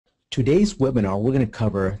Today's webinar, we're going to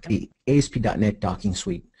cover the ASP.NET Docking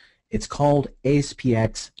Suite. It's called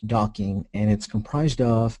ASPX Docking, and it's comprised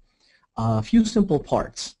of a few simple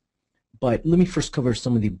parts. But let me first cover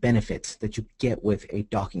some of the benefits that you get with a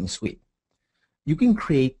docking suite. You can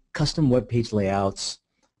create custom web page layouts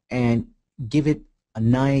and give it a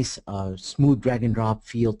nice, smooth drag and drop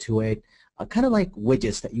feel to it, kind of like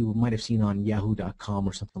widgets that you might have seen on yahoo.com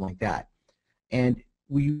or something like that. And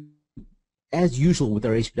as usual with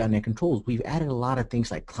our ASP.NET controls, we've added a lot of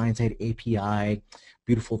things like client-side API,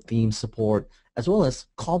 beautiful theme support, as well as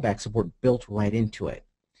callback support built right into it.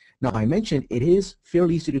 Now, I mentioned it is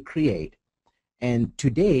fairly easy to create, and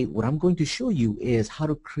today what I'm going to show you is how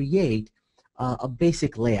to create a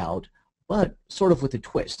basic layout, but sort of with a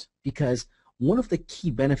twist, because one of the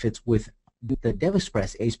key benefits with the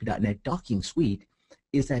DevExpress ASP.NET Docking Suite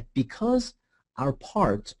is that because our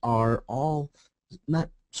parts are all not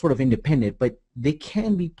sort of independent, but they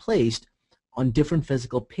can be placed on different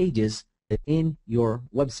physical pages in your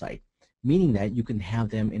website, meaning that you can have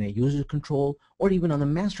them in a user control or even on the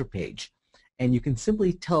master page, and you can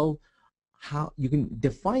simply tell how you can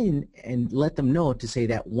define and let them know to say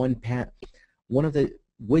that one of the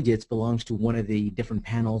widgets belongs to one of the different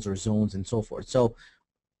panels or zones and so forth. So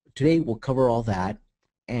today we'll cover all that,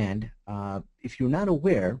 and if you're not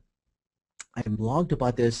aware, I blogged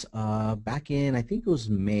about this back in, I think it was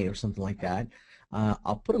May or something like that.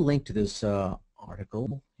 I'll put a link to this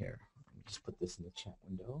article here. Let me just put this in the chat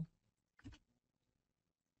window.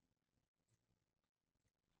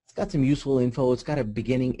 It's got some useful info. It's got a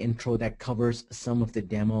beginning intro that covers some of the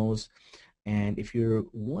demos. And if you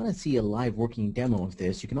want to see a live working demo of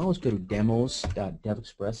this, you can always go to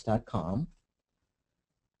demos.devexpress.com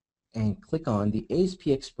and click on the ASP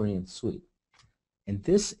Experience Suite. And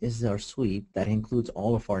this is our suite that includes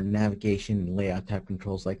all of our navigation and layout type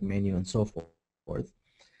controls like menu and so forth.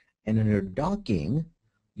 And under docking,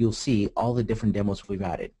 you'll see all the different demos we've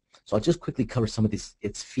added. So I'll just quickly cover some of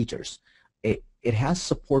its features. It has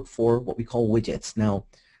support for what we call widgets. Now,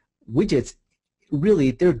 widgets,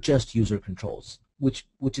 really, they're just user controls, which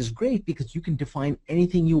is great because you can define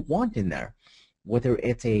anything you want in there, whether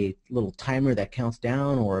it's a little timer that counts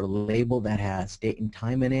down or a label that has date and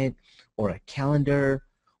time in it, or a calendar,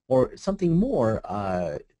 or something more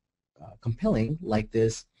compelling like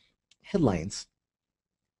this headlines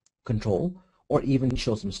control, or even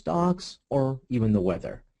show some stocks, or even the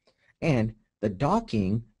weather. And the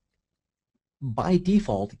docking, by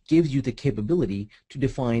default, gives you the capability to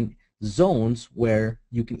define zones where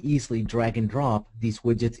you can easily drag and drop these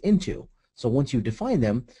widgets into. So once you define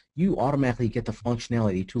them, you automatically get the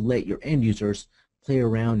functionality to let your end users play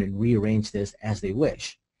around and rearrange this as they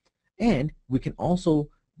wish. And we can also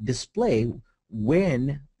display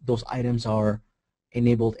when those items are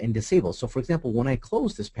enabled and disabled. So for example, when I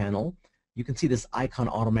close this panel, you can see this icon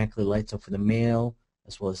automatically lights up for the mail,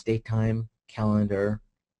 as well as date time, calendar,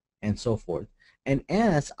 and so forth. And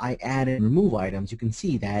as I add and remove items, you can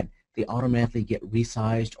see that they automatically get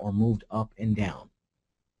resized or moved up and down.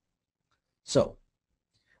 So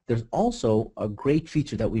there's also a great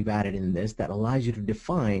feature that we've added in this that allows you to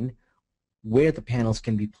define where the panels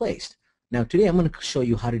can be placed. Now today I'm going to show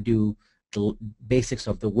you how to do the basics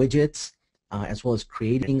of the widgets, as well as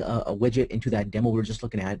creating a widget into that demo we were just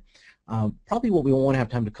looking at. Probably what we won't have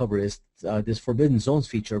time to cover is this Forbidden Zones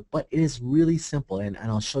feature, but it is really simple, and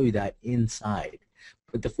I'll show you that inside.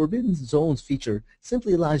 But the Forbidden Zones feature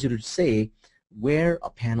simply allows you to say where a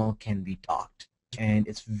panel can be docked, and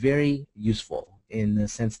it's very useful in the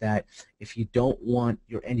sense that if you don't want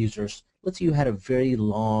your end users, let's say you had a very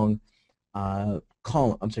long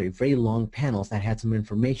very long panels that had some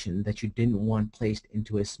information that you didn't want placed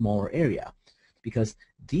into a smaller area, because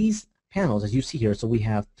these panels, as you see here, so we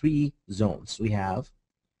have three zones. We have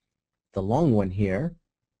the long one here,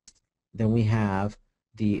 then we have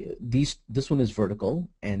this one is vertical,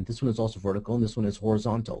 and this one is also vertical, and this one is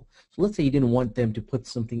horizontal. So let's say you didn't want them to put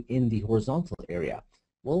something in the horizontal area.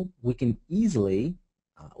 Well, we can easily,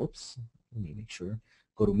 oops, let me make sure.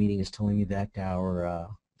 GoToMeeting is telling me that our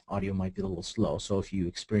audio might be a little slow, so if you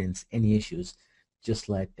experience any issues, just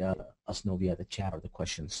let us know via the chat or the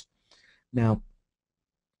questions. Now,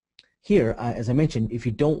 here, as I mentioned, if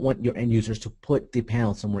you don't want your end users to put the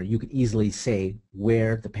panel somewhere, you can easily say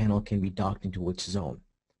where the panel can be docked into which zone.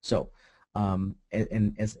 So, and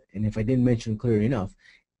if I didn't mention clearly enough,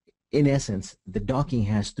 in essence, the docking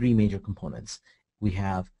has three major components. We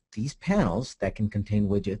have these panels that can contain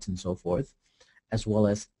widgets and so forth, as well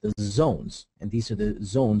as the zones, and these are the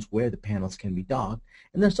zones where the panels can be docked.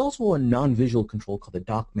 And there's also a non-visual control called the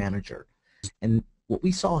Dock Manager. And what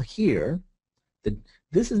we saw here,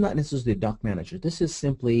 This is not necessarily a doc manager. This is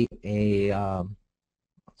simply a,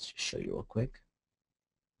 let's just show you real quick.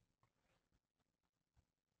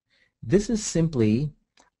 This is simply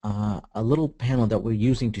a little panel that we're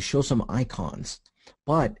using to show some icons,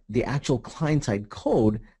 but the actual client-side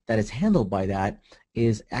code that is handled by that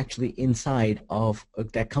is actually inside of,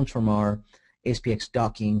 that comes from our ASPX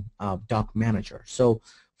docking doc manager. So,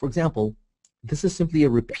 for example, this is simply a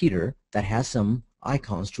repeater that has some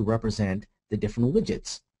icons to represent the different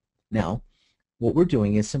widgets. Now, what we're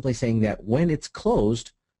doing is simply saying that when it's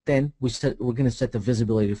closed, then we're going to set the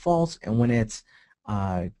visibility to false, and when it's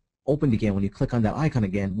opened again, when you click on that icon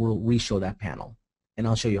again, we'll re-show that panel. And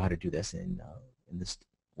I'll show you how to do this in this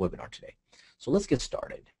webinar today. So let's get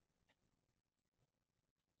started.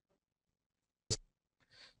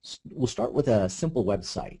 We'll start with a simple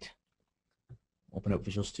website. Open up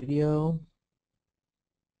Visual Studio.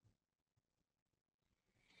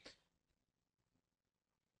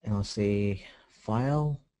 And I'll say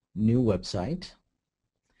File, New Website.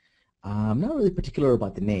 I'm not really particular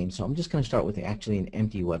about the name, so I'm just going to start with actually an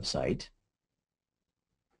empty website.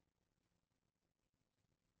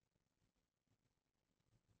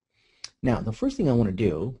 Now, the first thing I want to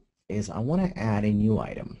do is I want to add a new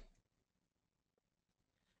item.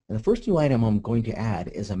 And the first new item I'm going to add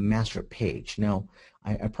is a master page. Now,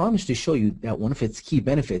 I promised to show you that one of its key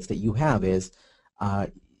benefits that you have is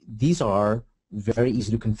these are very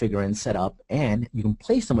easy to configure and set up, and you can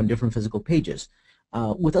place them on different physical pages.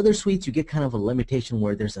 With other suites, you get kind of a limitation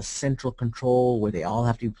where there's a central control where they all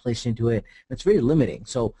have to be placed into it. It's very limiting.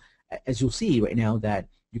 So as you'll see right now that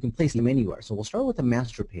you can place them anywhere. So we'll start with the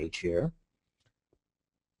master page here.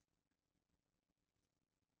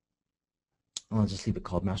 I'll just leave it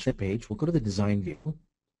called master page. We'll go to the design view.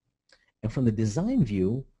 And from the design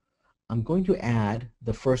view, I'm going to add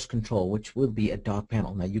the first control, which will be a dock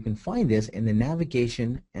panel. Now you can find this in the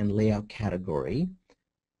navigation and layout category.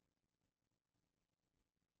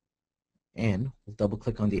 And we'll double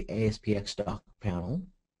click on the ASPX dock panel.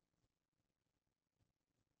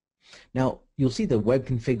 Now you'll see the web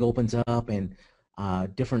config opens up and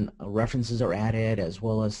different references are added, as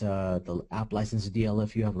well as the app license DL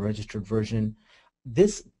if you have a registered version.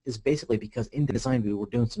 This is basically because in the design view we're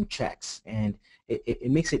doing some checks, and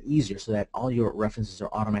it makes it easier so that all your references are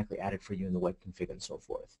automatically added for you in the web config and so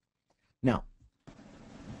forth. Now,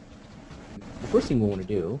 the first thing we want to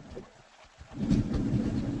do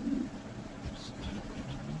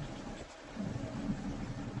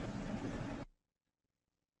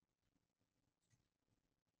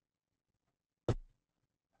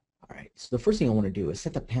So the first thing I want to do is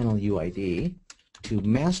set the panel UID to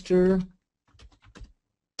master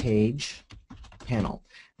page panel.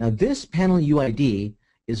 Now this panel UID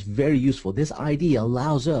is very useful. This ID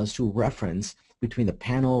allows us to reference between the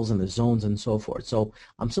panels and the zones and so forth. So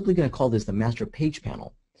I'm simply going to call this the master page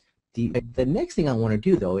panel. The next thing I want to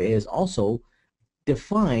do though is also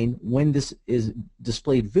define when this is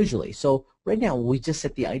displayed visually. So right now we just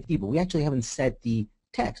set the ID, but we actually haven't set the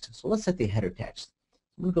text. So let's set the header text.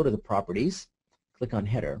 I'm going to go to the properties, click on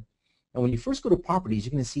header, and when you first go to properties,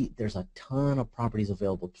 you're going to see there's a ton of properties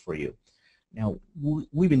available for you. Now,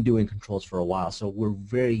 we've been doing controls for a while, so we're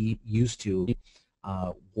very used to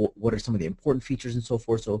what are some of the important features and so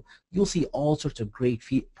forth. So you'll see all sorts of great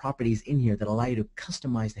properties in here that allow you to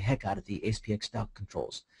customize the heck out of the ASPX dock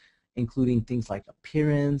controls, including things like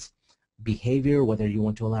appearance, behavior, whether you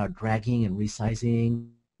want to allow dragging and resizing,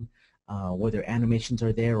 whether animations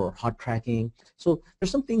are there or hot tracking. So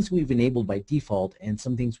there's some things we've enabled by default and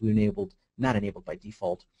some things we've enabled not enabled by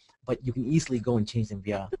default, but you can easily go and change them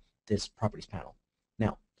via this properties panel.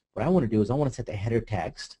 Now, what I want to do is I want to set the header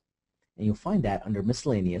text, and you'll find that under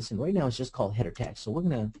miscellaneous, and right now it's just called header text. So we're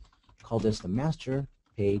going to call this the master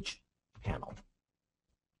page panel.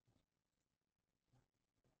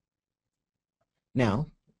 Now,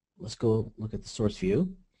 let's go look at the source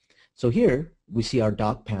view. So here we see our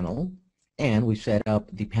dock panel, and we've set up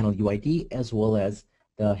the panel UID as well as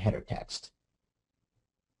the header text.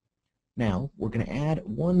 Now we're going to add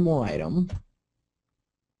one more item.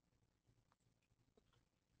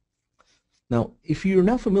 Now, if you're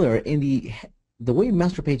not familiar, in the way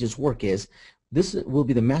master pages work is this will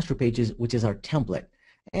be the master pages, which is our template,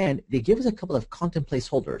 and they give us a couple of content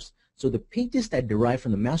placeholders. So the pages that derive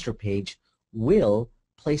from the master page will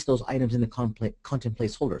place those items in the content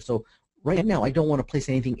placeholder. So right now I don't want to place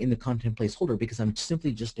anything in the content placeholder because I'm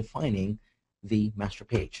simply just defining the master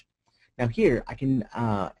page. Now here I can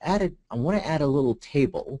add it. I want to add a little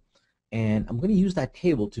table, and I'm going to use that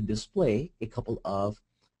table to display a couple of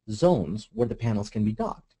zones where the panels can be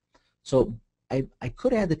docked. So I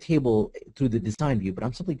could add the table through the design view, but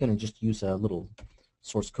I'm simply going to just use a little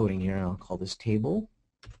source coding here, and I'll call this table.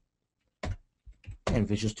 And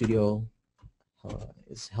Visual Studio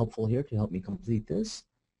is helpful here to help me complete this.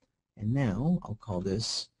 And now I'll call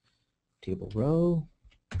this table row.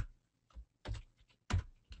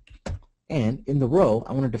 And in the row,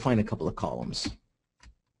 I want to define a couple of columns.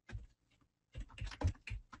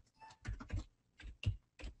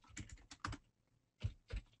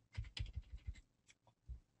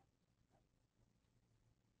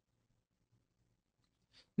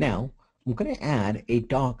 Now, I'm going to add a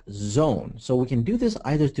doc zone. So we can do this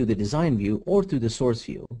either through the design view or through the source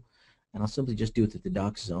view. And I'll simply just do it through the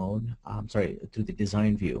doc zone, through the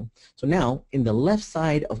design view. So now, in the left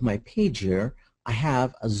side of my page here, I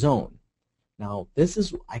have a zone. Now, this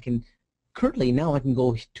is, currently now I can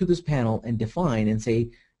go to this panel and define and say,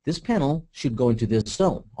 this panel should go into this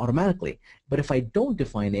zone automatically. But if I don't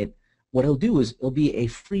define it, what it'll do is it'll be a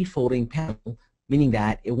free-floating panel, meaning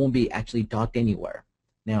that it won't be actually docked anywhere.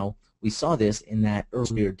 Now, we saw this in that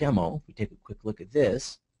earlier demo. If we take a quick look at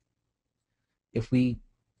this, if we,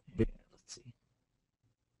 let's see.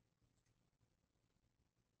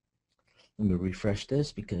 Let me refresh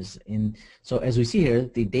this because so as we see here,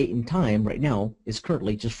 the date and time right now is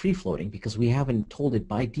currently just free floating because we haven't told it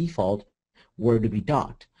by default where to be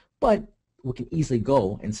docked. But we can easily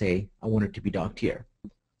go and say, I want it to be docked here.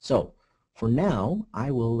 So for now,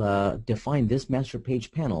 I will define this master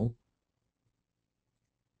page panel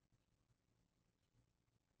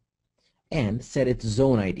and set its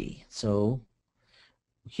zone ID. So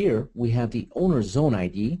here we have the owner zone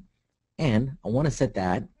ID, and I want to set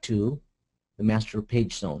that to the master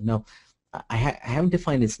page zone. Now, I haven't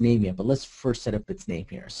defined its name yet, but let's first set up its name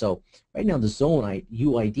here. So right now the zone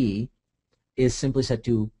UID is simply set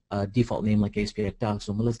to a default name like ASP.NET Docs,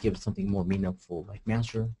 so let's give it something more meaningful like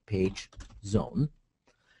master page zone.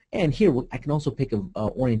 And here I can also pick an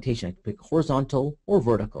orientation. I can pick horizontal or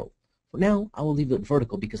vertical. For now, I will leave it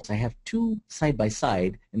vertical because I have two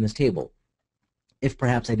side-by-side in this table. If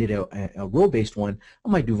perhaps I did a row-based one, I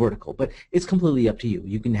might do vertical, but it's completely up to you.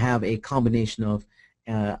 You can have a combination of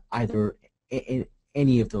either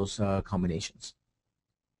any of those combinations.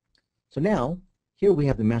 So now, here we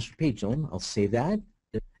have the master page zone. I'll save that.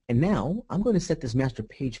 And now, I'm going to set this master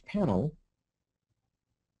page panel.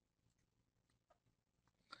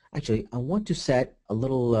 Actually, I want to set a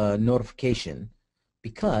little notification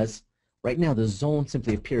because right now the zone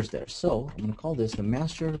simply appears there. So I'm going to call this the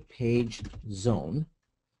master page zone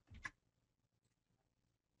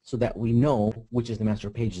so that we know which is the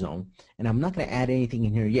master page zone. And I'm not going to add anything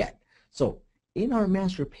in here yet. So in our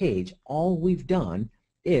master page, all we've done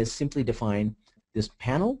is simply define this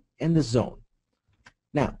panel and the zone.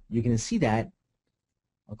 Now, you're going to see that.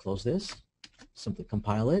 I'll close this, simply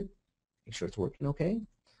compile it, make sure it's working okay.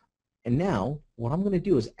 And now, what I'm going to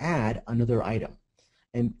do is add another item.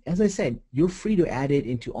 And as I said, you're free to add it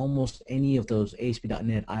into almost any of those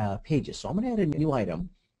ASP.NET pages. So I'm going to add a new item,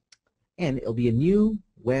 and it'll be a new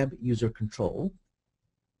web user control.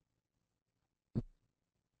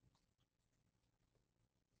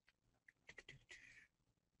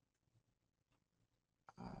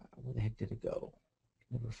 Where the heck did it go?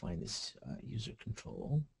 Never find this user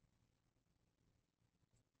control.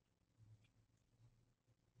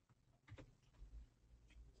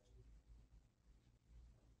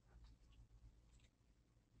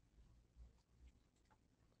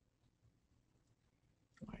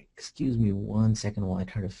 All right, excuse me 1 second while I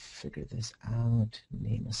try to figure this out.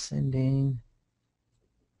 Name ascending.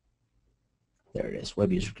 There it is,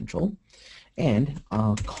 web user control. And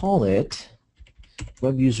I'll call it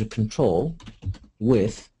web user control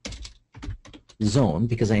with zone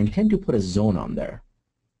because I intend to put a zone on there.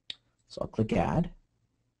 So I'll click add.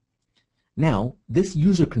 Now this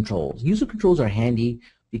user controls are handy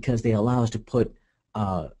because they allow us to put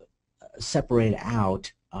separate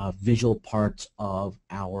out visual parts of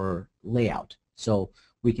our layout. So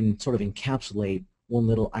we can sort of encapsulate one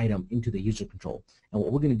little item into the user control. And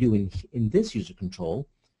what we're going to do in this user control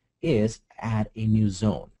is add a new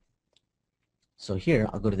zone. So here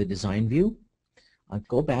I'll go to the design view, I'll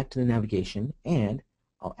go back to the navigation, and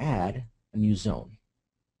I'll add a new zone.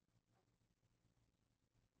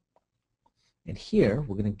 And here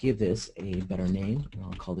we're going to give this a better name, and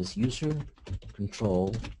I'll call this user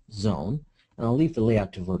control zone, and I'll leave the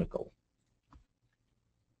layout to vertical.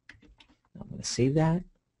 Now I'm going to save that,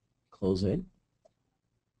 close it.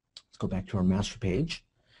 Let's go back to our master page.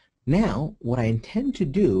 Now what I intend to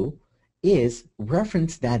do is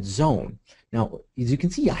reference that zone. Now, as you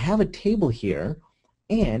can see, I have a table here,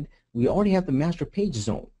 and we already have the master page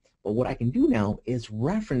zone. But what I can do now is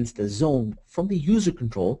reference the zone from the user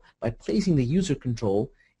control by placing the user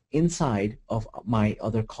control inside of my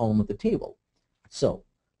other column of the table. So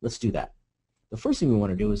let's do that. The first thing we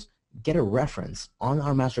want to do is get a reference on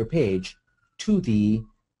our master page to the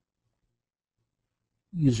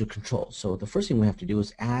user control. So the first thing we have to do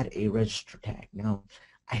is add a register tag. Now,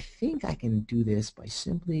 I think I can do this by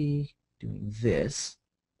simply doing this.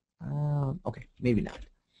 Okay, maybe not.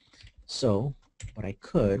 So what I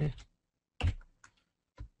could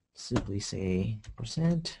simply say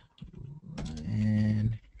percent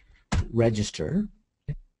and register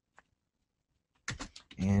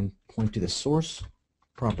and point to the source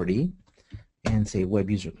property and say web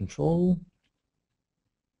user control.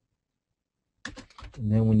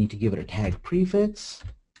 And then we need to give it a tag prefix.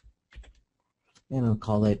 And I'll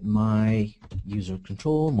call it my user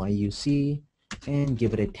control, my UC, and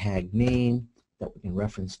give it a tag name that we can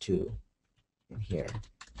reference to in here.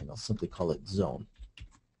 And I'll simply call it zone.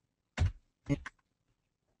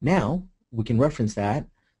 Now we can reference that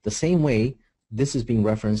the same way this is being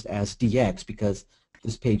referenced as DX, because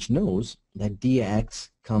this page knows that DX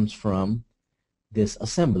comes from this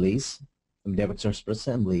assemblies, from DevExpress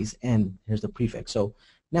assemblies, and here's the prefix. So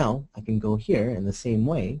now I can go here in the same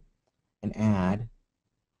way and add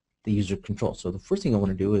the user control. So the first thing I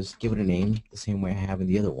want to do is give it a name the same way I have in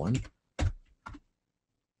the other one.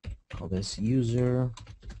 Call this user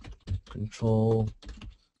control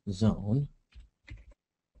zone.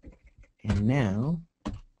 And now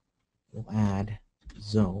we'll add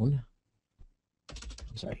zone,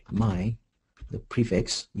 the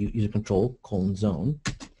prefix, user control, zone,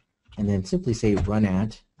 and then simply say run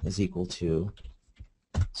at is equal to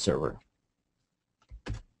server.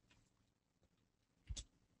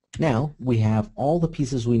 Now we have all the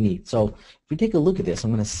pieces we need. So if we take a look at this,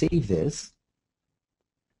 I'm going to save this,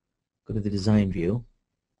 go to the design view,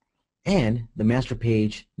 and the master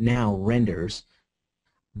page now renders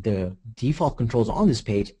the default controls on this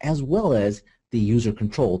page as well as the user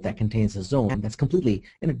control that contains a zone that's completely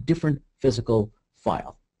in a different physical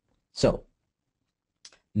file. So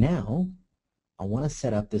now I want to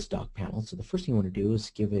set up this dock panel. So the first thing I want to do is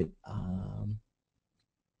give it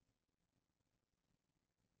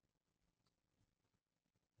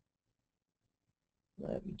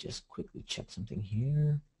let me just quickly check something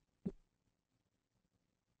here.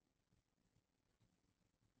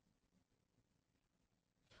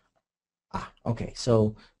 Okay,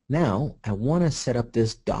 so now I want to set up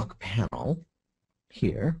this dock panel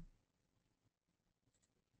here,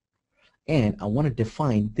 and I want to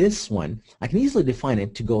define this one. I can easily define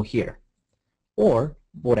it to go here, or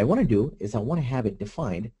what I want to do is I want to have it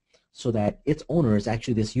defined so that its owner is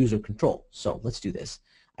actually this user control. So let's do this.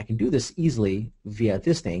 I can do this easily via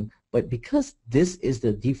this thing, but because this is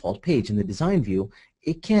the default page in the design view,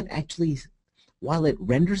 it can't actually, while it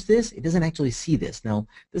renders this, it doesn't actually see this. Now,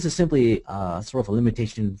 this is simply sort of a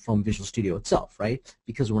limitation from Visual Studio itself, right?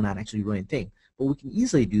 Because we're not actually running thing. But we can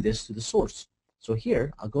easily do this to the source. So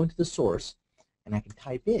here, I'll go into the source, and I can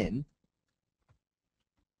type in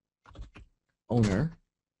owner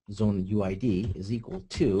zone UID is equal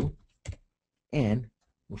to, and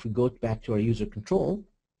if we go back to our user control,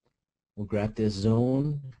 we'll grab this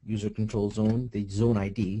zone, user control zone, the zone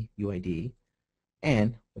ID, UID,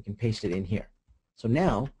 and we can paste it in here. So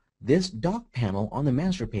now this dock panel on the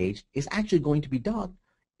master page is actually going to be docked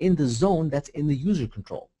in the zone that's in the user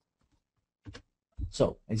control.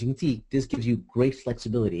 So as you can see, this gives you great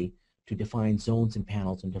flexibility to define zones and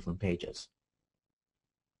panels on different pages.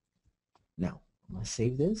 Now I'm going to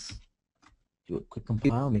save this, do a quick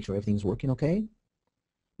compile, make sure everything's working okay.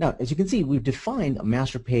 Now as you can see, we've defined a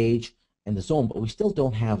master page and the zone, but we still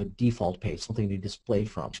don't have a default page, something to display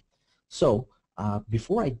from. So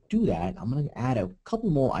before I do that, I'm going to add a couple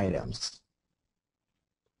more items.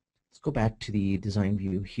 Let's go back to the design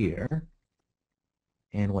view here.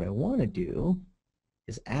 And what I want to do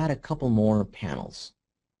is add a couple more panels.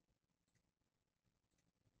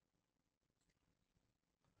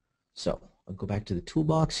 So I'll go back to the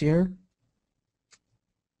toolbox here.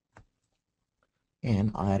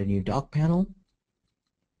 And I'll add a new dock panel.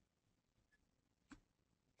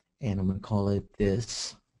 And I'm going to call it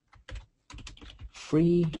this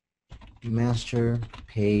free master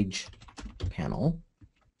page panel.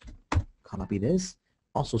 Copy this.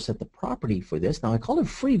 Also set the property for this. Now I call it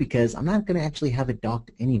free because I'm not going to actually have it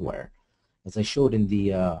docked anywhere, as I showed in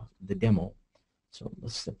the demo. So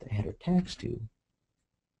let's set the header tags to,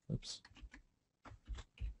 oops,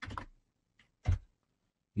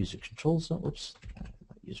 user control zone. Oops,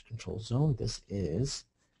 user control zone. This is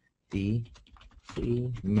the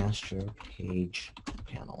free master page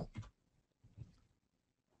panel.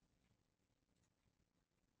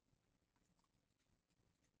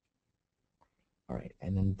 All right, and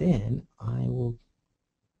And then I will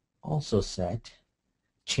also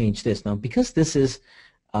change this. Now, because this is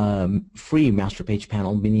free master page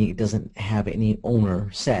panel, meaning it doesn't have any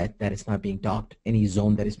owner set, that it's not being docked, any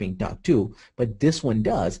zone that is being docked to, but this one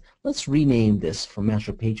does. Let's rename this from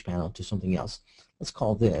master page panel to something else. Let's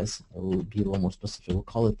call this, it will be a little more specific, we'll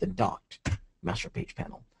call it the docked master page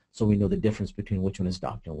panel, so we know the difference between which one is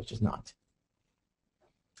docked and which is not.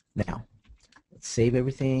 Now, let's save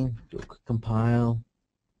everything, do a quick compile,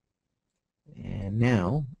 and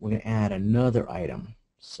now we're going to add another item.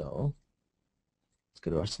 So let's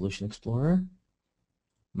go to our Solution Explorer.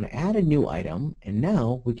 I'm going to add a new item, and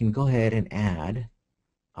now we can go ahead and add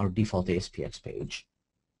our default ASPX page.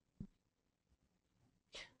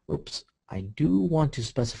 Oops, I do want to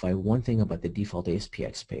specify one thing about the default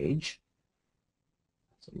ASPX page.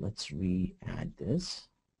 So let's re-add this,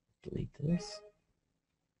 delete this.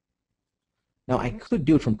 Now, I could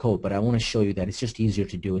do it from code, but I want to show you that it's just easier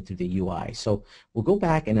to do it through the UI. So we'll go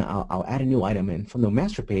back and I'll add a new item in from the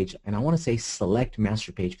master page, and I want to say select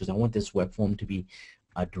master page because I want this web form to be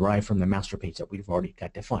derived from the master page that we've already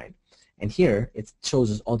got defined. And here it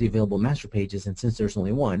shows us all the available master pages, and since there's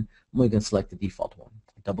only one, I'm only going to select the default one.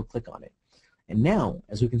 Double click on it. And now,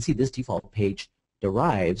 as we can see, this default page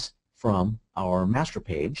derives from our master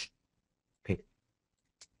page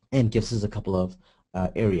and gives us a couple of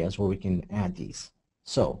areas where we can add these.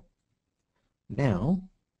 So now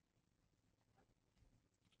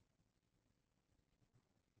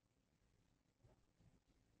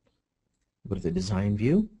go to the design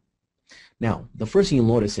view. Now the first thing you'll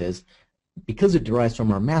notice is because it derives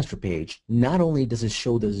from our master page, not only does it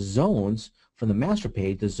show the zones from the master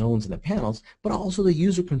page, the zones and the panels, but also the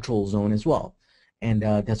user control zone as well. And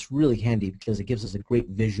that's really handy because it gives us a great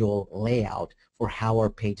visual layout for how our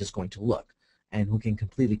page is going to look, and we can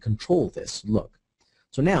completely control this look.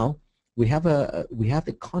 So now we have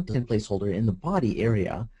the content placeholder in the body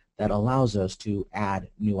area that allows us to add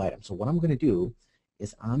new items. So what I'm going to do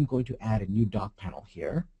is I'm going to add a new dock panel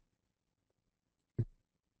here.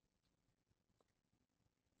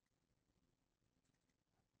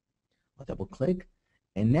 I'll double click,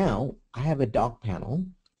 and now I have a dock panel.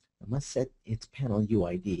 I must set its panel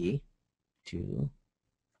UID to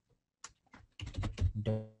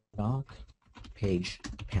dock page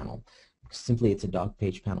panel. Simply, it's a dock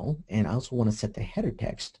page panel, and I also want to set the header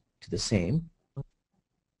text to the same.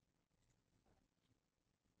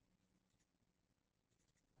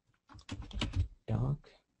 Dock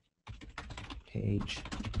page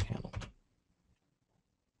panel.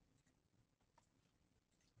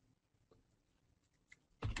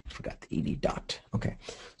 Forgot the ED dot. Okay,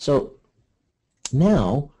 so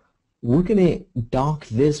now we're going to dock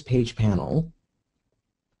this page panel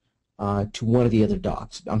to one of the other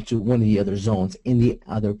docks, to one of the other zones in the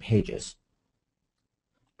other pages.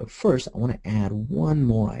 But first, I want to add one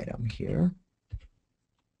more item here.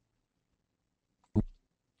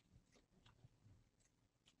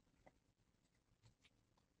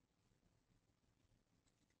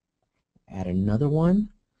 Add another one.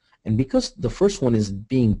 And because the first one is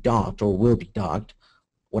being docked or will be docked,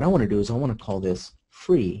 what I want to do is I want to call this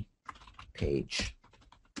free page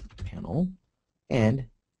panel and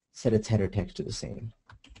set its header text to the same.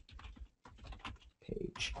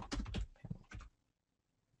 Page panel.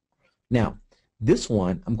 Now, this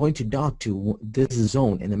one I'm going to dock to this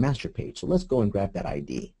zone in the master page. So let's go and grab that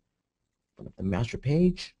ID. Put up the master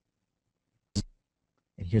page,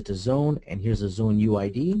 and here's the zone, and here's the zone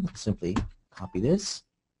UID. Simply copy this.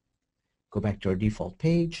 Go back to our default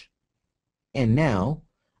page, and now,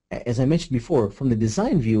 as I mentioned before, from the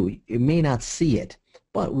design view, it may not see it,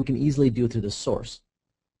 but we can easily do it through the source.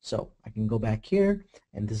 So I can go back here,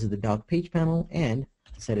 and this is the dock page panel, and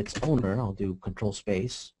set its owner. I'll do control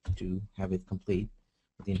space to have it complete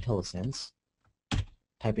with the IntelliSense.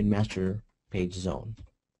 Type in master page zone.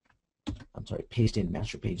 I'm sorry, paste in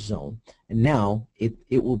master page zone, and now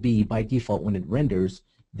it will be by default when it renders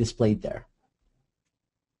displayed there.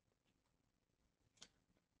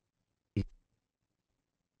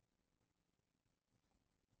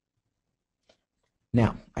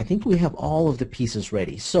 Now, I think we have all of the pieces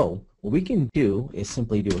ready. So what we can do is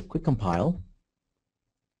simply do a quick compile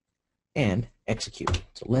and execute.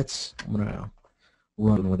 So I'm going to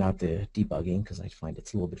run without the debugging because I find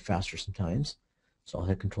it's a little bit faster sometimes. So I'll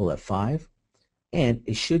hit Control F5, and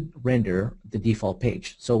it should render the default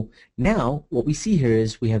page. So now what we see here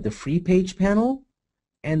is we have the free page panel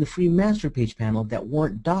and the free master page panel that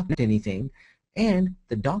weren't docked to anything, and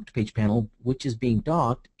the docked page panel, which is being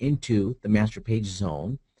docked into the master page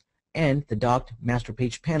zone, and the docked master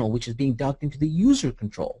page panel, which is being docked into the user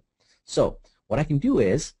control. So what I can do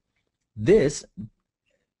is this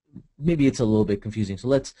maybe it's a little bit confusing. So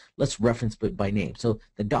let's reference it by name. So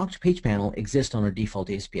the docked page panel exists on our default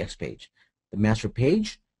ASPX page. The master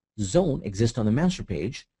page zone exists on the master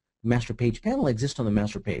page. The master page panel exists on the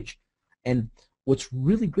master page. And what's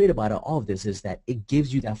really great about all of this is that it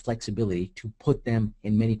gives you that flexibility to put them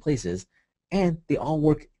in many places, and they all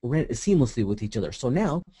work seamlessly with each other. So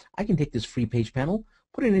now I can take this free page panel,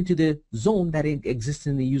 put it into the zone that exists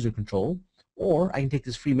in the user control, or I can take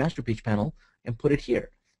this free master page panel and put it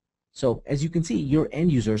here. So as you can see, your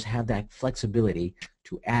end users have that flexibility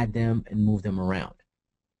to add them and move them around.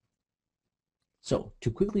 So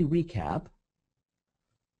to quickly recap,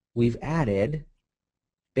 we've added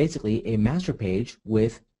basically a master page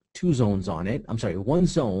with two zones on it. I'm sorry, one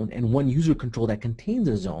zone and one user control that contains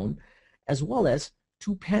a zone, as well as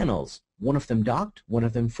two panels, one of them docked, one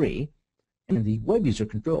of them free, and the web user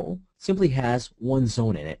control simply has one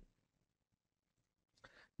zone in it.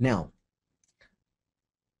 Now,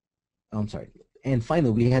 I'm sorry, and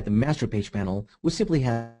finally we had the master page panel, which simply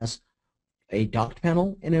has a docked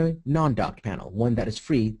panel and a non-docked panel, one that is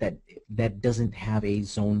free that doesn't have a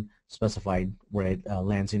zone specified where it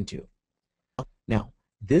lands into. Now,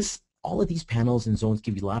 all of these panels and zones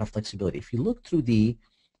give you a lot of flexibility. If you look through the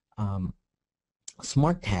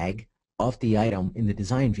smart tag of the item in the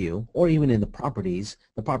design view, or even in the properties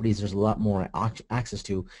there's a lot more access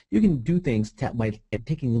to. You can do things by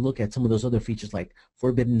taking a look at some of those other features like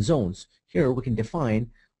forbidden zones. Here we can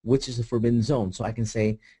define which is the forbidden zone. So I can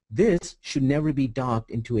say this should never be docked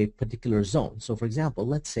into a particular zone. So for example,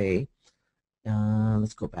 let's say,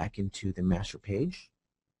 let's go back into the master page.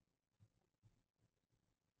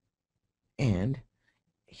 And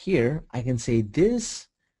here I can say this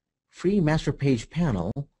free master page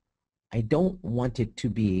panel, I don't want it to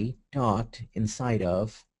be docked inside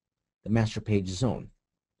of the master page zone.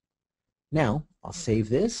 Now, I'll save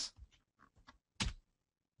this.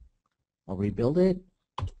 I'll rebuild it.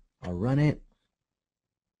 I'll run it.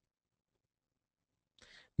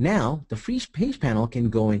 Now, the free page panel can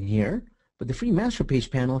go in here, but the free master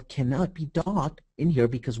page panel cannot be docked in here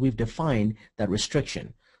because we've defined that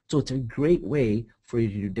restriction. So it's a great way for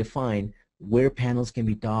you to define where panels can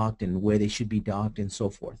be docked and where they should be docked and so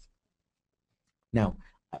forth. Now,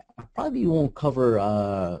 I probably won't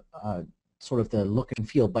cover sort of the look and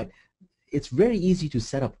feel, but it's very easy to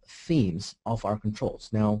set up themes of our controls.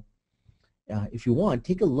 Now, if you want,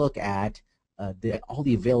 take a look at all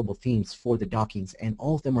the available themes for the dockings, and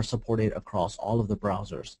all of them are supported across all of the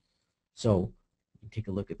browsers. So, take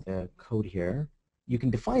a look at the code here. You can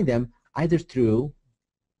define them either through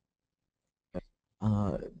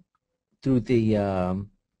the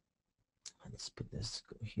let's put this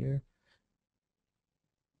go here.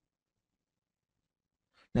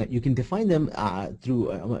 Now, you can define them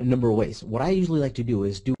through a number of ways. What I usually like to do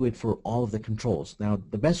is do it for all of the controls. Now,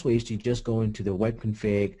 the best way is to just go into the web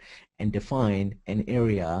config and define an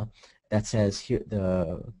area that says here,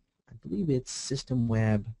 I believe it's system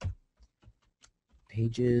web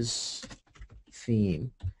pages theme,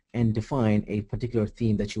 and define a particular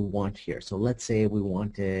theme that you want here. So let's say we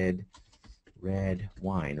wanted red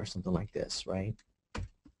wine or something like this, right?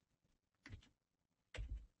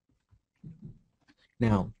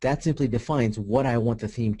 Now, that simply defines what I want the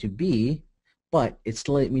theme to be, but it's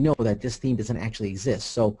to let me know that this theme doesn't actually exist.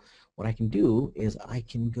 So what I can do is I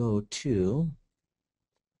can go to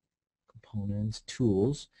Components,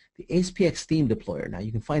 Tools, the ASPX Theme Deployer. Now,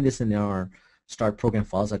 you can find this in our Start Program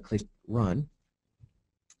files. I click Run.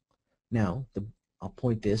 Now, I'll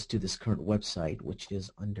point this to this current website, which is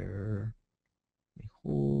under the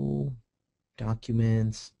whole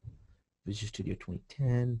Documents, Visual Studio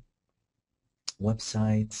 2010.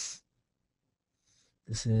 Websites.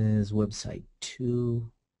 This is website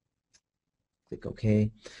 2. Click OK.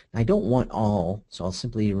 I don't want all, so I'll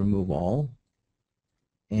simply remove all.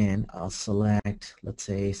 And I'll select, let's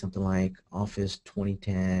say, something like Office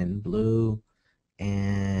 2010 blue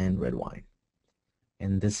and red wine.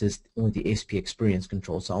 And this is only the ASP experience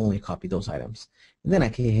control, so I'll only copy those items. And then I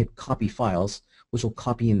can hit copy files, which will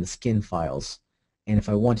copy in the skin files. And if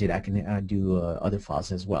I wanted, I can do other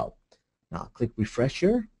files as well. Now click refresh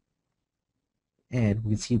here, and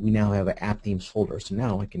we can see we now have an app themes folder. So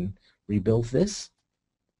now I can rebuild this,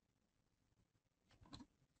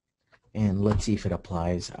 and let's see if it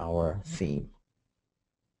applies our theme.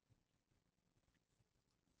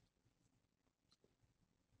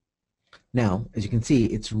 Now, as you can see,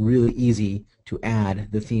 it's really easy to add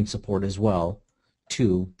the theme support as well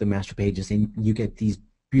to the master pages, and you get these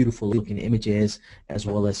beautiful looking images as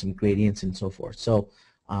well as some gradients and so forth. So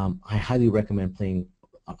I highly recommend playing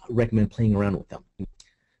around with them.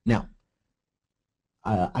 Now,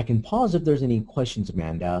 I can pause if there's any questions,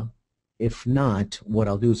 Amanda. If not, what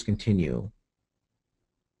I'll do is continue.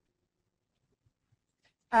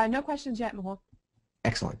 No questions yet, Mehul.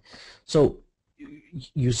 Excellent. So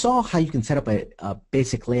you saw how you can set up a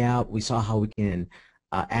basic layout. We saw how we can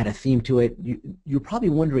add a theme to it. You're probably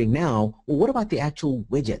wondering now, well, what about the actual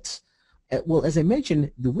widgets? Well, as I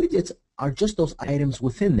mentioned, the widgets are just those items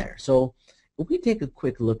within there. So if we take a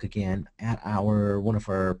quick look again at one of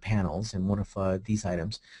our panels and one of these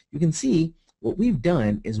items, you can see what we've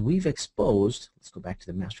done is we've exposed, let's go back to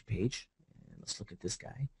the master page, and let's look at this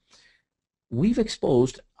guy. We've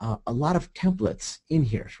exposed a lot of templates in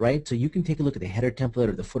here, right? So you can take a look at the header template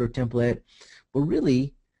or the footer template, but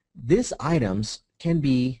really, these items can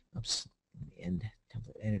be, oops, let me end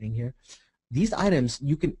template editing here. These items,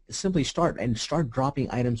 you can simply start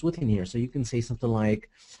dropping items within here. So you can say something like,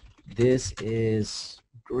 this is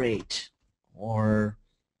great, or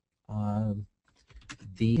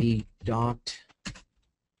the docked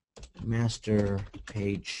master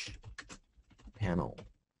page panel.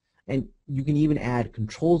 And you can even add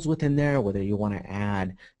controls within there, whether you want to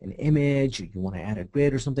add an image, or you want to add a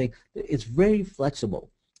grid or something. It's very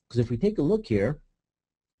flexible. Because if we take a look here,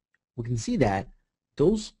 we can see that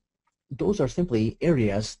those are simply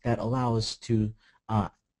areas that allow us to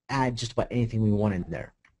add just about anything we want in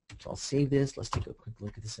there. So I'll save this. Let's take a quick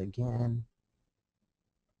look at this again.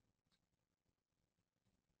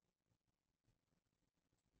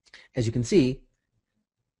 As you can see,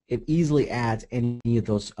 it easily adds any of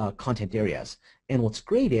those content areas. And what's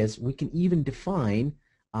great is we can even define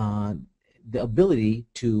the ability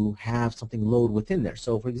to have something load within there.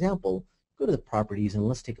 So for example, go to the properties and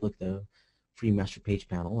let's take a look at the free master page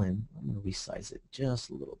panel, and I'm going to resize it just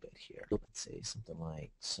a little bit here. Let's say something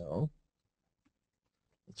like so.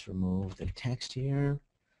 Let's remove the text here.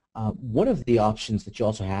 One of the options that you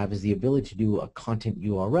also have is the ability to do a content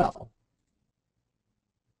URL.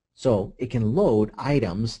 So it can load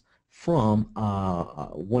items from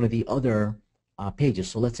one of the other pages.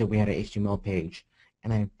 So let's say we had an HTML page,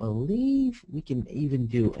 and I believe we can even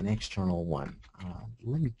do an external one.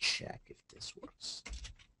 Let me check if this works.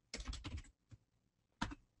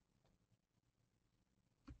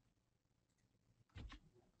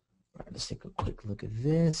 All right, let's take a quick look at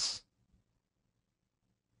this.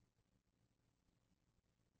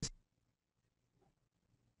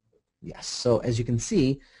 Yes, so as you can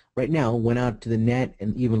see, right now went out to the net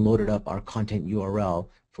and even loaded up our content URL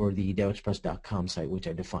for the DevExpress.com site, which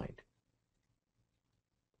I defined.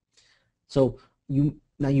 So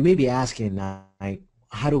now you may be asking,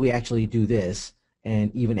 how do we actually do this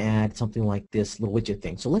and even add something like this little widget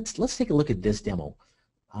thing? So let's take a look at this demo.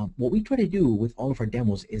 What we try to do with all of our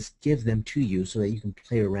demos is give them to you so that you can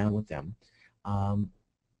play around with them.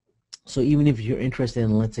 So even if you're interested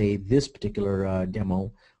in, let's say, this particular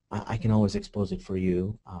demo, I can always expose it for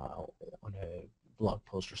you on a blog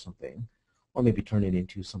post or something, or maybe turn it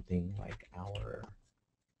into something like our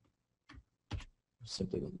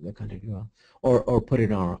simply the content URL, or put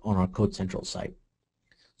it on our Code Central site.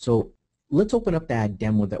 So let's open up that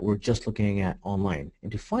demo that we're just looking at online,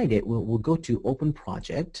 and to find it, we'll go to Open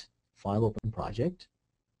Project, File Open Project,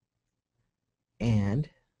 and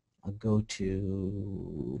I'll go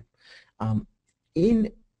to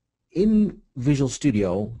in Visual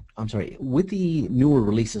Studio, I'm sorry, with the newer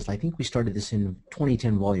releases, I think we started this in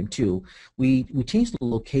 2010 Volume 2, we changed the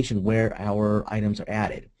location where our items are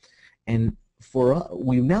added. And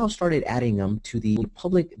we've now started adding them to the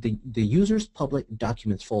user's public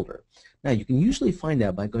documents folder. Now you can usually find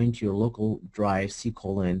that by going to your local drive,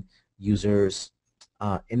 users,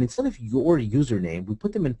 and instead of your username, we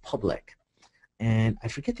put them in public. And I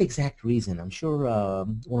forget the exact reason. I'm sure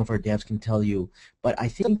one of our devs can tell you, but I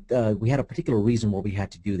think we had a particular reason why we had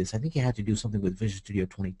to do this. I think it had to do something with Visual Studio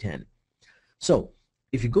 2010. So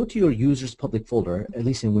if you go to your user's public folder, at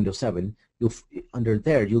least in Windows 7, under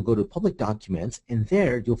there you'll go to public documents, and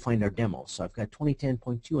there you'll find our demos. So I've got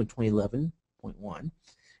 2010.2 and 2011.1,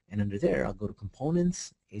 and under there I'll go to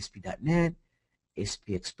components, ASP.NET, ASP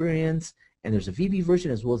Experience, and there's a VB version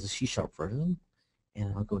as well as a C# version.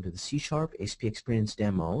 And I'll go into the C# ASP Experience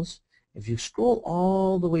Demos. If you scroll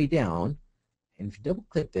all the way down, and if you double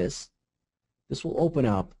click this, this will open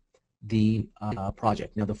up the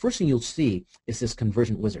project. Now the first thing you'll see is this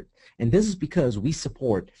conversion wizard. And this is because we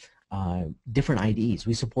support different IDEs.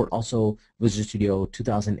 We support also Visual Studio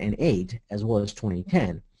 2008 as well as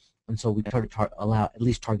 2010. And so we try to allow at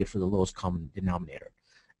least target for the lowest common denominator.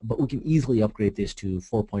 But we can easily upgrade this to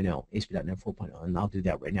 4.0, ASP.NET 4.0, and I'll do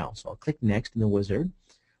that right now. So I'll click Next in the wizard.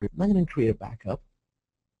 I'm going to create a backup.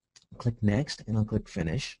 Click Next, and I'll click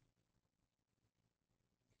Finish.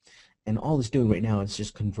 And all it's doing right now is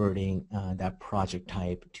just converting that project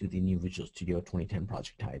type to the new Visual Studio 2010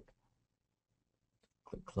 project type.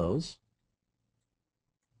 Click close.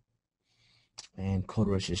 And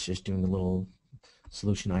CodeRush is just doing a little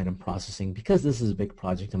solution item processing. Because this is a big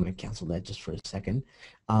project, I'm going to cancel that just for a second.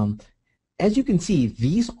 As you can see,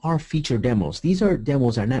 these are feature demos. These are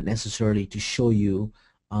demos that are not necessarily to show you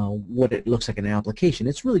what it looks like in an application.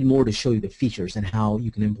 It's really more to show you the features and how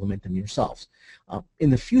you can implement them yourselves. In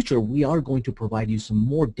the future, we are going to provide you some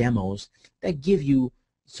more demos that give you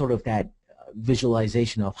sort of that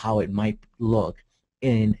visualization of how it might look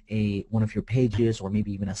in one of your pages or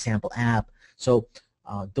maybe even a sample app. So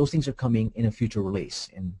those things are coming in a future release,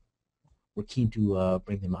 and we're keen to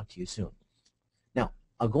bring them out to you soon. Now,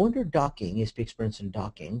 I'll go under docking, ASP Experience and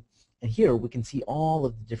docking, and here we can see all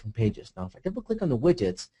of the different pages. Now, if I double click on the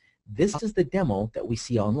widgets, this is the demo that we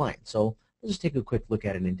see online. So let's just take a quick look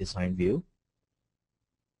at it in Design View.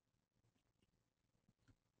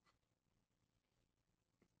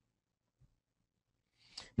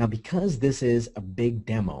 Now, because this is a big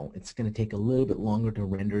demo, it's going to take a little bit longer to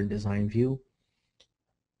render in Design View.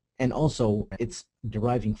 And also, it's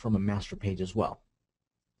deriving from a master page as well.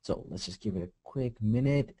 So let's just give it a quick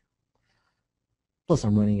minute. Plus,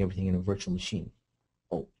 I'm running everything in a virtual machine.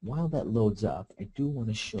 Oh, while that loads up, I do want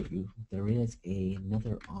to show you there is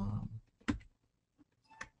another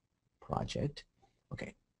project.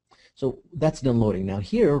 Okay, so that's done loading. Now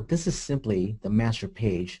here, this is simply the master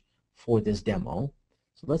page for this demo.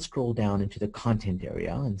 So let's scroll down into the content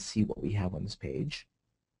area and see what we have on this page.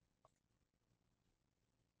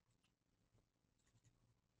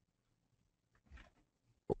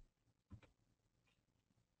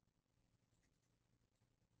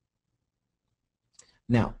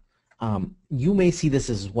 Now, you may see this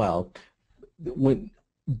as well.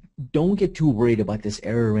 Don't get too worried about this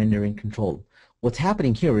error rendering control. What's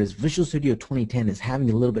happening here is Visual Studio 2010 is having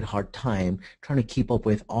a little bit hard time trying to keep up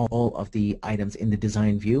with all of the items in the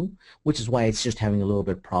design view, which is why it's just having a little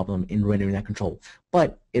bit of problem in rendering that control.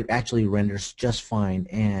 But it actually renders just fine,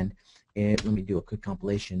 and let me do a quick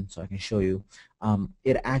compilation so I can show you.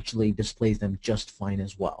 It actually displays them just fine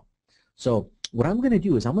as well. So what I'm going to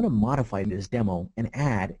do is I'm going to modify this demo and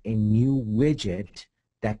add a new widget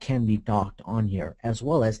that can be docked on here, as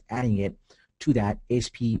well as adding it to that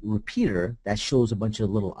ASP repeater that shows a bunch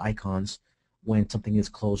of little icons when something is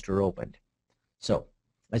closed or opened. So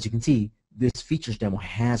as you can see, this features demo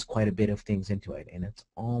has quite a bit of things into it, and it's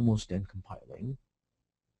almost done compiling.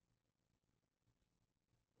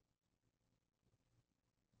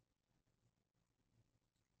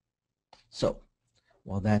 So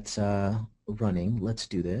while that's running, let's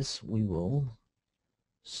do this. We will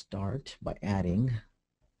start by adding.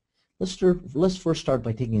 Let's first start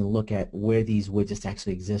by taking a look at where these widgets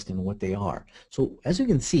actually exist and what they are. So as you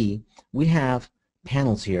can see, we have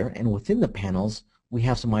panels here, and within the panels we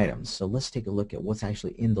have some items. So let's take a look at what's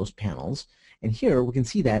actually in those panels. And here we can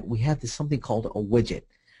see that we have this something called a widget.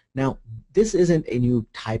 Now, this isn't a new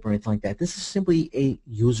type or anything like that. This is simply a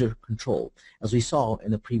user control. As we saw in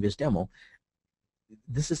the previous demo,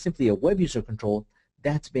 this is simply a web user control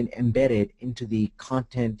that's been embedded into the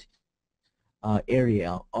content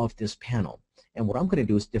area of this panel. And what I'm going to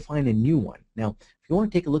do is define a new one. Now, if you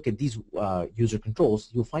want to take a look at these user controls,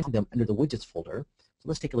 you'll find them under the widgets folder. So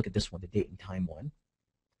let's take a look at this one, the date and time one.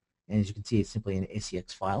 And as you can see, it's simply an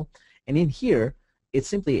ACX file. And in here, it's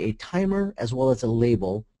simply a timer as well as a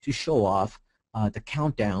label to show off the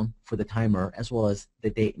countdown for the timer as well as the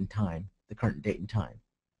date and time, the current date and time.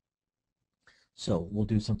 So we'll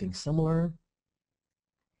do something similar.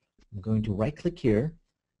 I'm going to right-click here,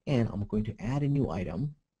 and I'm going to add a new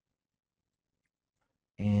item.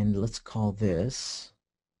 And let's call this,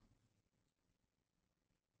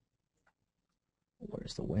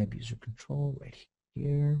 where's the web user control? Right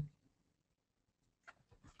here.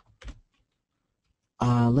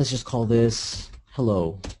 Let's just call this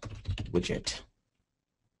hello widget.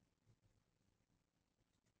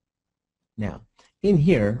 Now, in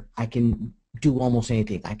here, I can do almost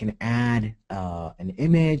anything. I can add an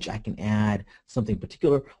image. I can add something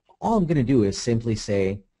particular. All I'm going to do is simply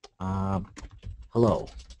say hello.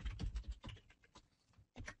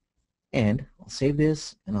 And I'll save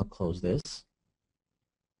this and I'll close this.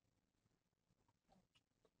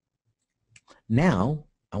 Now,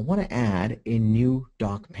 I want to add a new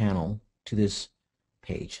dock panel to this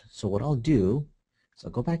page. So what I'll do is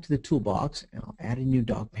I'll go back to the toolbox and I'll add a new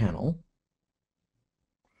dock panel.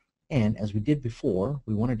 And as we did before,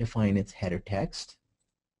 we want to define its header text.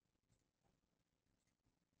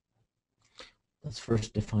 Let's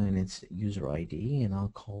first define its user ID, and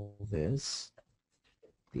I'll call this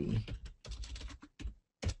the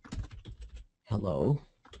hello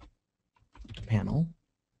panel.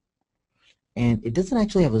 And it doesn't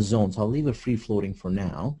actually have a zone, so I'll leave it free floating for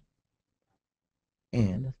now.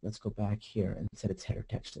 And let's go back here and set its header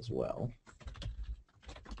text as well.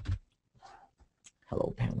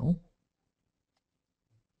 Hello panel.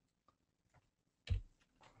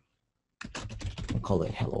 I'll call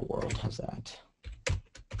it hello world. How's that?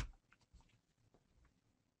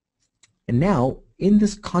 And now in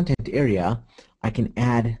this content area, I can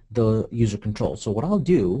add the user control. So what I'll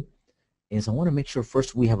do is I want to make sure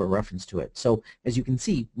first we have a reference to it. So as you can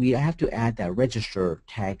see, I have to add that register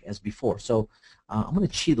tag as before. So I'm going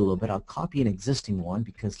to cheat a little bit. I'll copy an existing one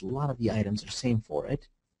because a lot of the items are same for it.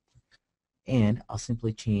 And I'll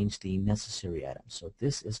simply change the necessary item. So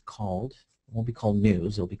this is called, it won't be called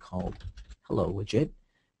news, it'll be called hello widget.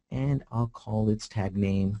 And I'll call its tag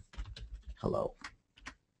name hello.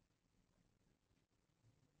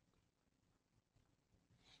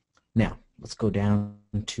 Now, let's go down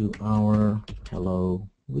to our hello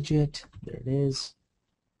widget. There it is.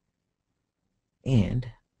 And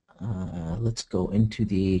let's go into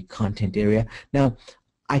the content area. Now,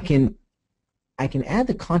 I can add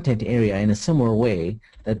the content area in a similar way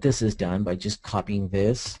that this is done by just copying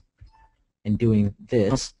this and doing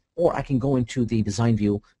this, or I can go into the design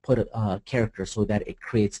view, put a character so that it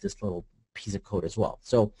creates this little piece of code as well.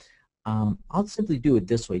 So I'll simply do it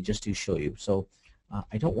this way just to show you. So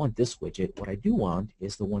I don't want this widget. What I do want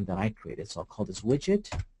is the one that I created. So I'll call this widget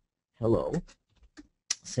hello,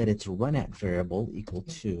 set its run at variable equal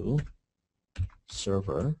to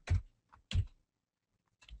server,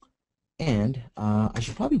 and I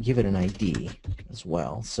should probably give it an ID as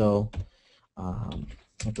well. So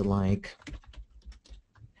something like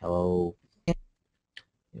hello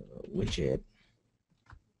widget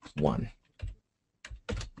 1.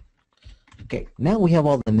 Okay, now we have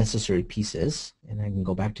all the necessary pieces, and I can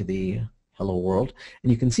go back to the hello world,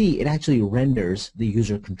 and you can see it actually renders the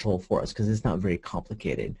user control for us because it's not very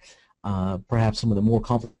complicated. Perhaps some of the more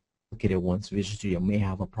complicated ones Visual Studio may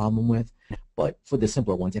have a problem with, but for the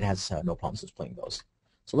simpler ones it has no problems displaying those.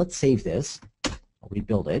 So let's save this, I'll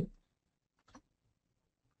rebuild it,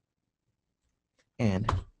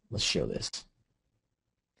 and let's show this.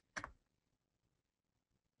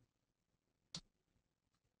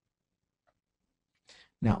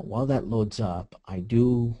 Now, while that loads up, I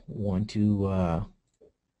do want to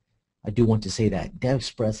say that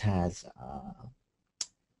DevExpress has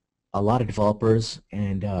a lot of developers,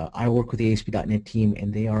 and I work with the ASP.NET team,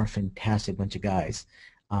 and they are a fantastic bunch of guys.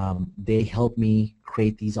 They help me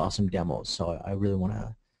create these awesome demos, so I really want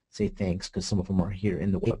to say thanks because some of them are here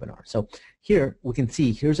in the webinar. So here we can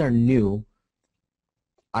see here's our new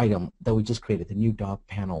item that we just created, the new dock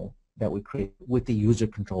panel that we created with the user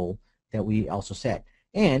control that we also set.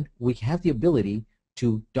 And we have the ability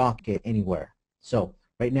to dock it anywhere. So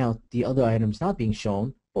right now the other items not being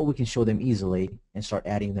shown, but we can show them easily and start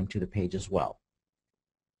adding them to the page as well.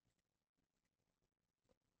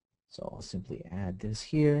 So I'll simply add this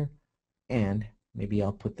here, and maybe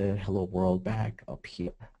I'll put the hello world back up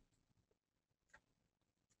here.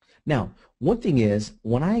 Now, one thing is,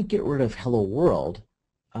 when I get rid of hello world,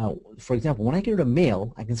 for example, when I get rid of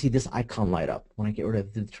mail, I can see this icon light up. When I get rid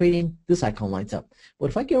of the trading, this icon lights up. But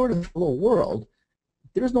if I get rid of hello world,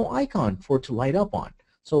 there's no icon for it to light up on.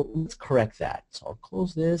 So let's correct that. So I'll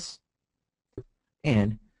close this.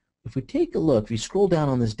 And if we take a look, if we scroll down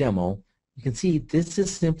on this demo, you can see this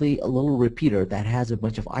is simply a little repeater that has a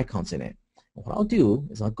bunch of icons in it. And what I'll do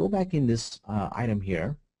is I'll go back in this item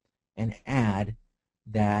here and add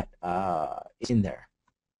that in there.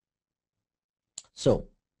 So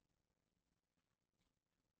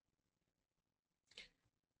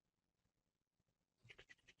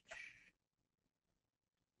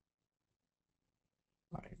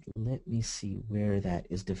all right, let me see where that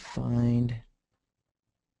is defined.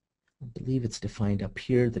 I believe it's defined up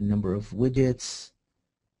here, the number of widgets.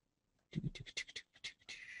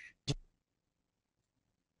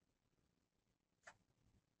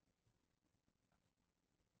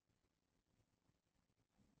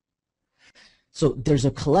 So there's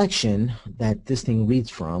a collection that this thing reads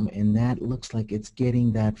from, and that looks like it's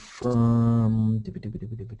getting that from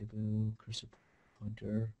cursor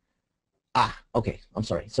pointer. Okay, I'm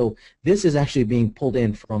sorry. So this is actually being pulled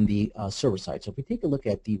in from the server side. So if we take a look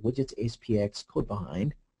at the widgets ASPX code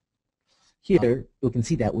behind, here you can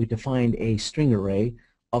see that we defined a string array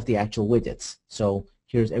of the actual widgets. So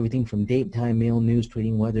here's everything from date, time, mail, news,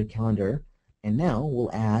 trading, weather, calendar, and now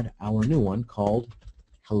we'll add our new one called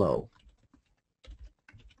hello.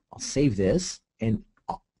 I'll save this, and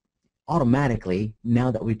automatically,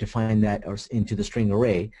 now that we've defined that into the string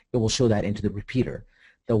array, it will show that into the repeater.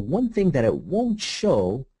 The one thing that it won't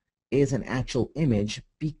show is an actual image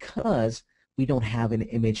because we don't have an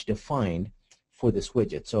image defined for this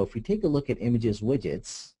widget. So if we take a look at images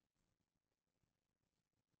widgets,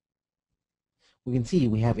 we can see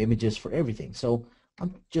we have images for everything. So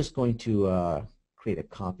I'm just going to create a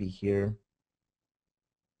copy here,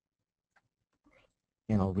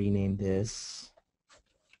 and I'll rename this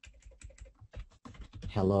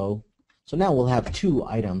hello. So now we'll have two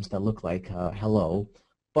items that look like hello,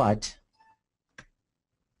 but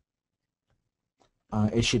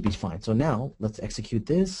it should be fine. So now let's execute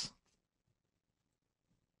this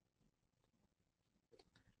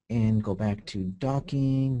and go back to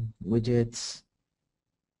docking, widgets.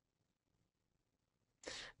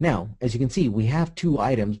 Now, as you can see, we have two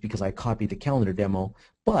items because I copied the calendar demo,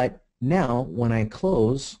 but now when I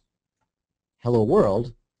close hello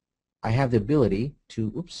world, I have the ability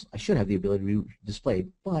to, oops, I should have the ability to display,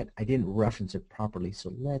 but I didn't reference it properly,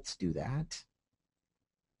 so let's do that.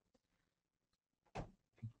 I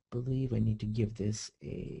believe I need to give this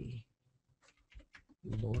a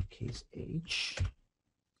lowercase h.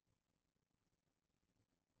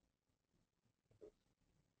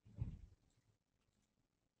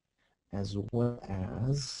 As well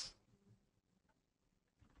as,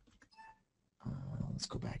 let's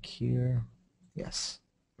go back here. Yes.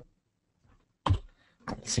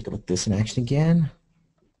 Let's take a look at this in action again.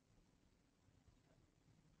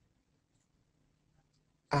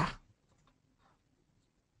 Ah.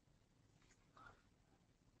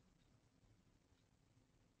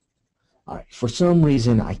 All right. For some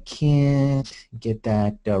reason, I can't get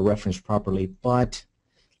that reference properly, but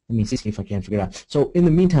let me see if I can figure it out. So in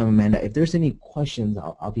the meantime, Amanda, if there's any questions,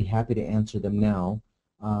 I'll be happy to answer them now.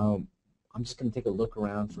 I'm just going to take a look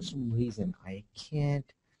around. For some reason, I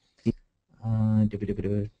can't.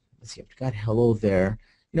 Let's see, I've got hello there.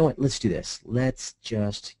 You know what? Let's do this. Let's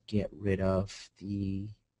just get rid of the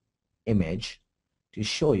image to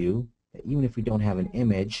show you that even if we don't have an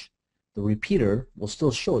image, the repeater will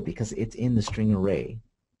still show it because it's in the string array.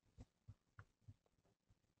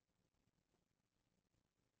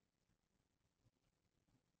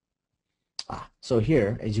 So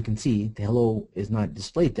here, as you can see, the hello is not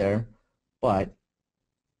displayed there, but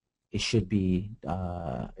it should be,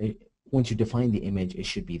 once you define the image, it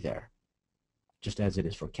should be there, just as it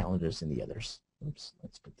is for calendars and the others. Oops,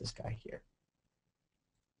 let's put this guy here.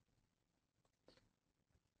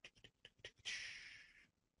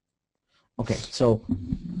 Okay, so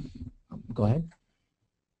go ahead.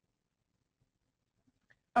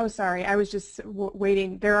 Oh, sorry. I was just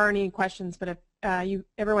waiting. There aren't any questions, but if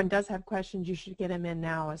everyone does have questions, you should get them in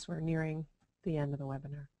now as we're nearing the end of the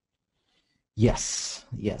webinar. Yes,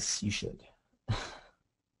 yes, you should.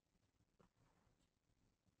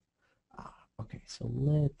 Okay, so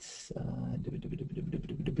let's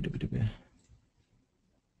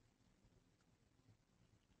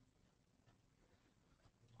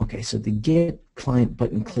okay, so the get client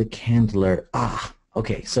button click handler.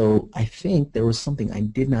 Okay, so I think there was something I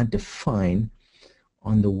did not define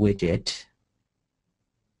on the widget.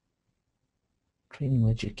 Training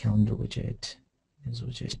widget, calendar widget, news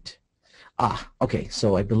widget. Okay,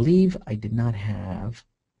 so I believe I did not have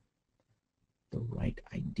the right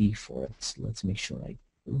ID for it. So let's make sure I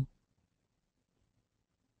do.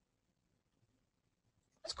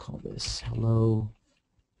 Let's call this hello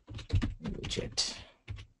widget.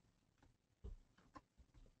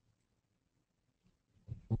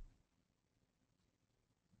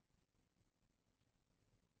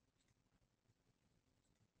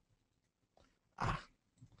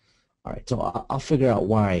 All right, so I'll figure out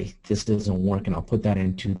why this doesn't work, and I'll put that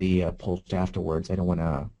into the post afterwards. I don't want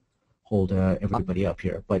to hold everybody up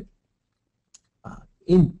here, but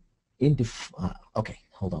okay,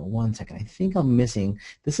 hold on one second. I think I'm missing.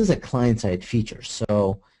 This is a client-side feature,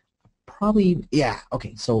 so probably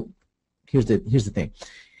okay. So here's the thing.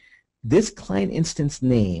 This client instance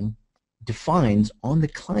name defines on the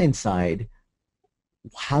client side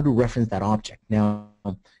how to reference that object. Now,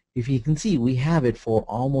 if you can see, we have it for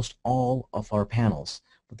almost all of our panels,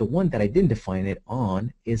 but the one that I didn't define it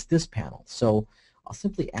on is this panel. So I'll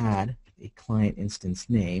simply add a client instance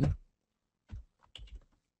name,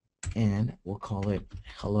 and we'll call it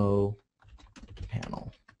hello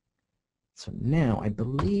panel. So now I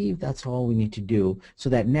believe that's all we need to do so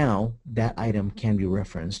that now that item can be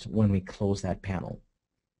referenced when we close that panel.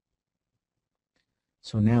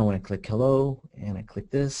 So now when I click hello and I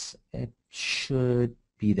click this, it should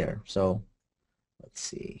be there. So let's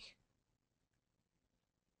see.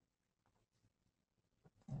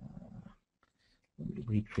 Let me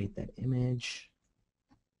recreate that image.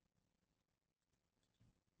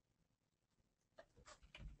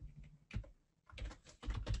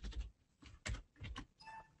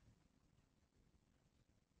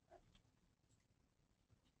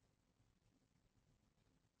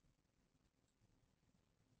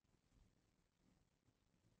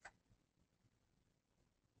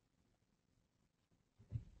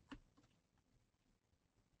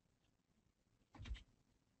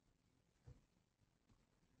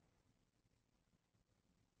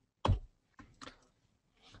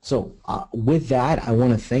 So with that, I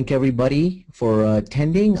want to thank everybody for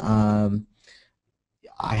attending. I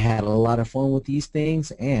had a lot of fun with these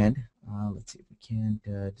things, and let's see if we can't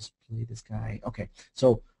display this guy. Okay,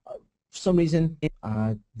 so for some reason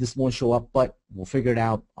this won't show up, but we'll figure it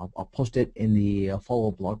out. I'll post it in the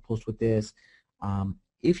follow-up blog post with this.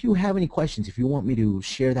 If you have any questions, if you want me to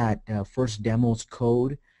share that first demo's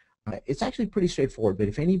code, it's actually pretty straightforward, but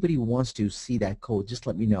if anybody wants to see that code, just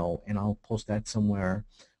let me know, and I'll post that somewhere,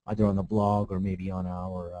 either on the blog or maybe on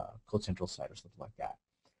our Code Central site or something like that.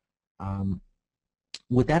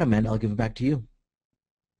 With that, Amanda, I'll give it back to you.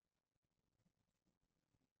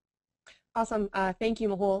 Awesome. Thank you,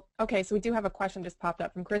 Mehul. Okay, so we do have a question just popped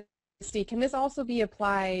up from Christy. Can this also be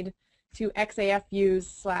applied to XAF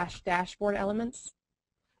views / dashboard elements?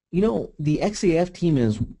 You know, the XAF team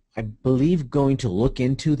is, I believe, going to look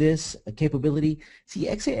into this capability. See,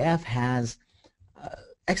 XAF has,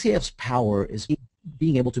 XAF's power is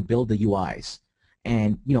being able to build the UIs.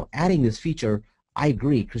 And, you know, adding this feature, I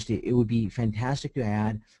agree, Christy, it would be fantastic to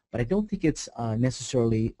add, but I don't think it's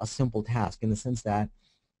necessarily a simple task in the sense that,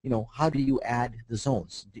 you know, how do you add the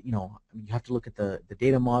zones? You know, you have to look at the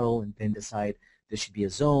data model and then decide this should be a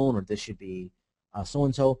zone or this should be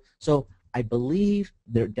so-and-so. So I believe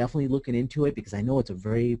they're definitely looking into it because I know it's a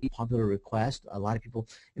very popular request. A lot of people,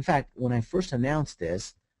 in fact, when I first announced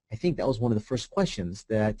this, I think that was one of the first questions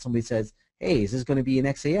that somebody says, hey, is this going to be an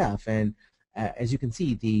XAF? And as you can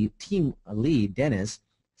see, the team lead, Dennis,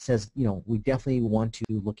 says, you know, we definitely want to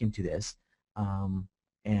look into this.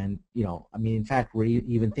 And, you know, I mean, in fact, we're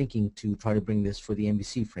even thinking to try to bring this for the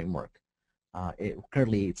MVC framework.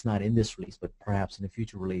 Currently, it's not in this release, but perhaps in a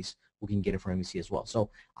future release, we can get it for MVC as well. So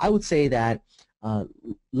I would say that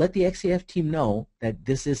let the XAF team know that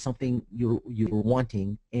this is something you're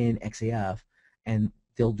wanting in XAF, and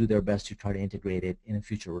they'll do their best to try to integrate it in a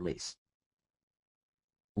future release.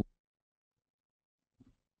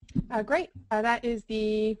 Great. That is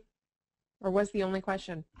was the only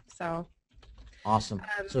question. So. Awesome.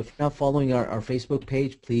 So if you're not following our Facebook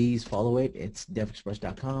page, please follow it. It's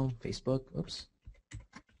devexpress.com, Facebook. Oops.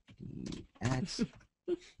 DX.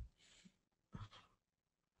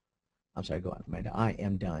 I'm sorry, go on, Amanda. I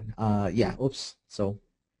am done. Yeah, oops. So,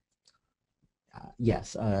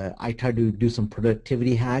 yes, I try to do some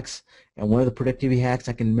productivity hacks, and one of the productivity hacks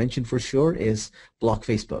I can mention for sure is block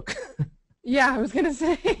Facebook. Yeah, I was going to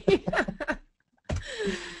say.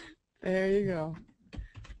 There you go.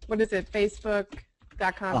 What is it?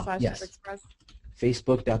 Facebook.com/DevExpress?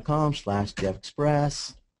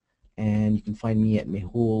 Facebook.com/DevExpress. And you can find me at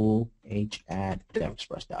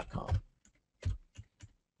mehulh@devexpress.com.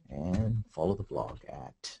 And follow the blog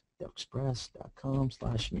at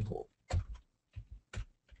devexpress.com/mehul.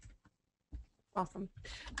 Awesome.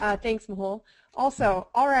 Thanks, Mehul. Also,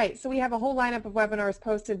 all right, so we have a whole lineup of webinars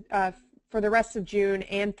posted for the rest of June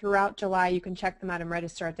and throughout July. You can check them out and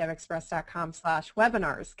register at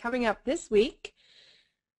devexpress.com/webinars. Coming up this week,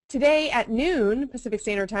 today at noon Pacific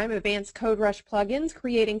Standard Time, Advanced Code Rush Plugins,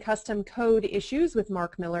 Creating Custom Code Issues with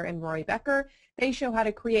Mark Miller and Rory Becker. They show how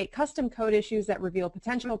to create custom code issues that reveal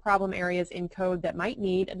potential problem areas in code that might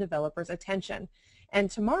need a developer's attention. And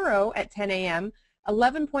tomorrow at 10 a.m.,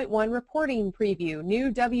 11.1 reporting preview, new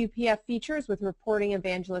WPF features with reporting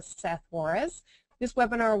evangelist Seth Juarez. This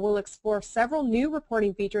webinar will explore several new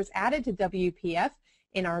reporting features added to WPF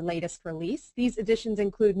in our latest release. These additions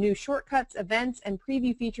include new shortcuts, events, and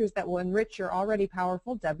preview features that will enrich your already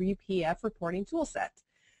powerful WPF reporting toolset.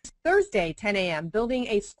 Thursday, 10 a.m., building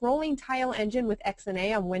a scrolling tile engine with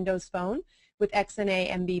XNA on Windows Phone with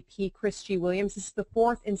XNA MVP Chris G. Williams. This is the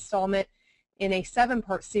 4th installment in a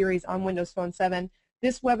 7-part series on Windows Phone 7.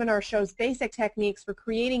 This webinar shows basic techniques for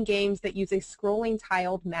creating games that use a scrolling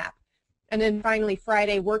tiled map. And then finally,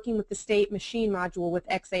 Friday, working with the state machine module with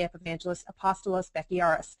XAF evangelist Apostolos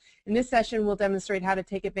Bekiaris. In this session, we'll demonstrate how to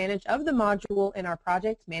take advantage of the module in our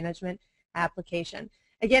project management application.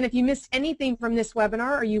 Again, if you missed anything from this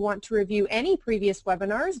webinar or you want to review any previous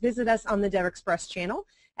webinars, visit us on the DevExpress channel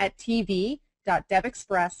at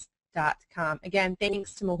tv.devexpress.com. Again,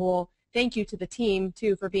 thanks to Mehul. Thank you to the team,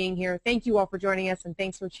 too, for being here. Thank you all for joining us, and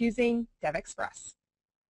thanks for choosing DevExpress.